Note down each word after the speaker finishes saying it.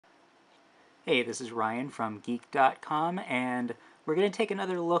Hey, this is Ryan from Geek.com, and we're going to take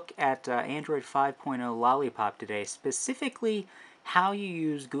another look at Android 5.0 Lollipop today, specifically how you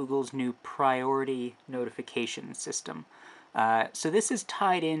use Google's new priority notification system. So this is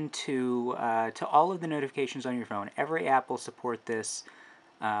tied into to all of the notifications on your phone. Every app will support this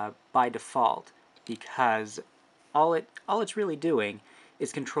by default because all it's really doing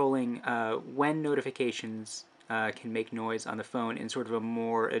is controlling when notifications can make noise on the phone in sort of a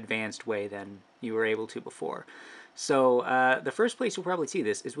more advanced way than you were able to before. So the first place you'll probably see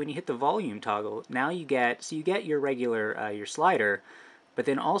this is when you hit the volume toggle. Now you get your regular your slider, but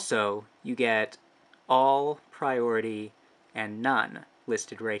then also you get all, priority, and none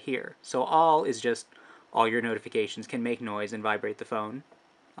listed right here. So all is just all your notifications can make noise and vibrate the phone,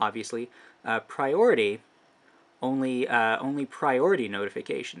 obviously. Priority, only priority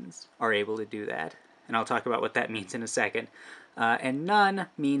notifications are able to do that, and I'll talk about what that means in a second. And none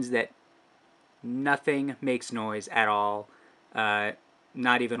means that nothing makes noise at all,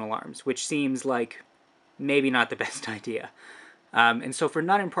 not even alarms, which seems like maybe not the best idea. And so for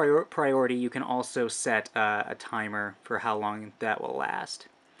none and priority, you can also set a timer for how long that will last.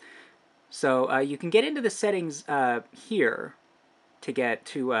 So you can get into the settings here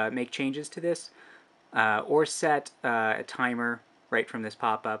to make changes to this, or set a timer right from this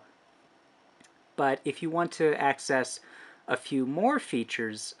pop-up. But if you want to access a few more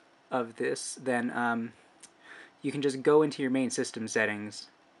features of this, then you can just go into your main system settings.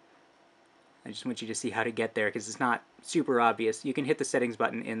 I just want you to see how to get there because it's not super obvious. You can hit the settings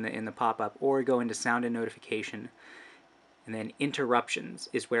button in the pop-up, or go into sound and notification, and then interruptions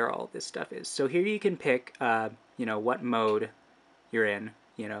is where all this stuff is. So here you can pick what mode you're in,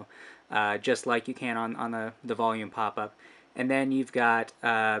 just like you can on the volume pop-up. And then you've got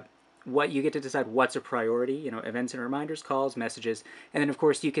what you get to decide what's a priority, events and reminders, calls, messages. And then of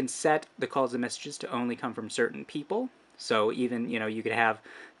course you can set the calls and messages to only come from certain people. So even, you could have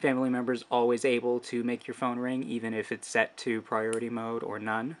family members always able to make your phone ring, even if it's set to priority mode or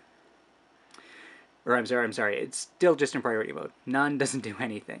none. Or I'm sorry, it's still just in priority mode. None doesn't do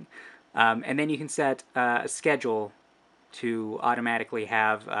anything. And then you can set a schedule to automatically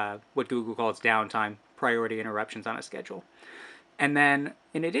have what Google calls downtime, priority interruptions on a schedule. And then,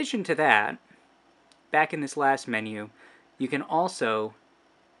 in addition to that, back in this last menu, you can also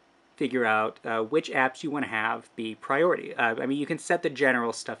figure out which apps you want to have be priority. You can set the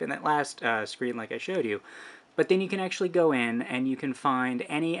general stuff in that last screen like I showed you, but then you can actually go in and you can find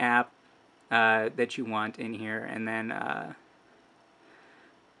any app that you want in here, and then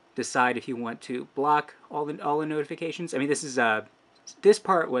decide if you want to block all the notifications. This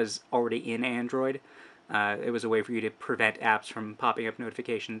part was already in Android. It was a way for you to prevent apps from popping up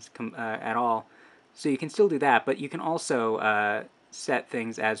notifications at all. So you can still do that, but you can also set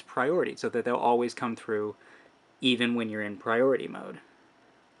things as priority so that they'll always come through even when you're in priority mode.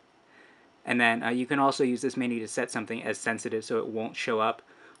 And then you can also use this menu to set something as sensitive so it won't show up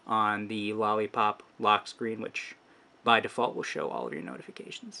on the Lollipop lock screen, which by default will show all of your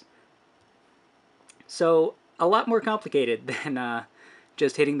notifications. So a lot more complicated than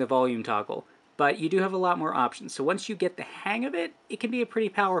just hitting the volume toggle, but you do have a lot more options. So once you get the hang of it, it can be a pretty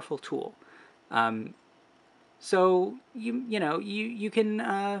powerful tool. So you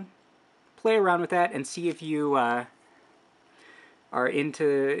can play around with that and see if you are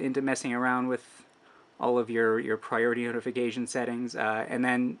into messing around with all of your priority notification settings, and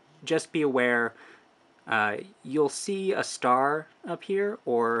then just be aware you'll see a star up here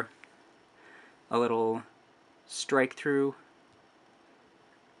or a little strike through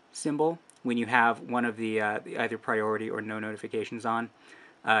symbol when you have one of the either priority or no notifications on.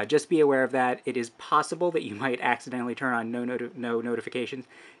 Just be aware of that. It is possible that you might accidentally turn on no notifications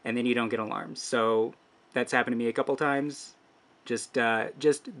and then you don't get alarms. So that's happened to me a couple times. Just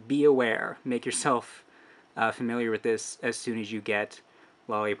be aware. Make yourself familiar with this as soon as you get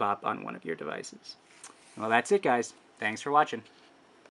Lollipop on one of your devices. Well, that's it, guys. Thanks for watching.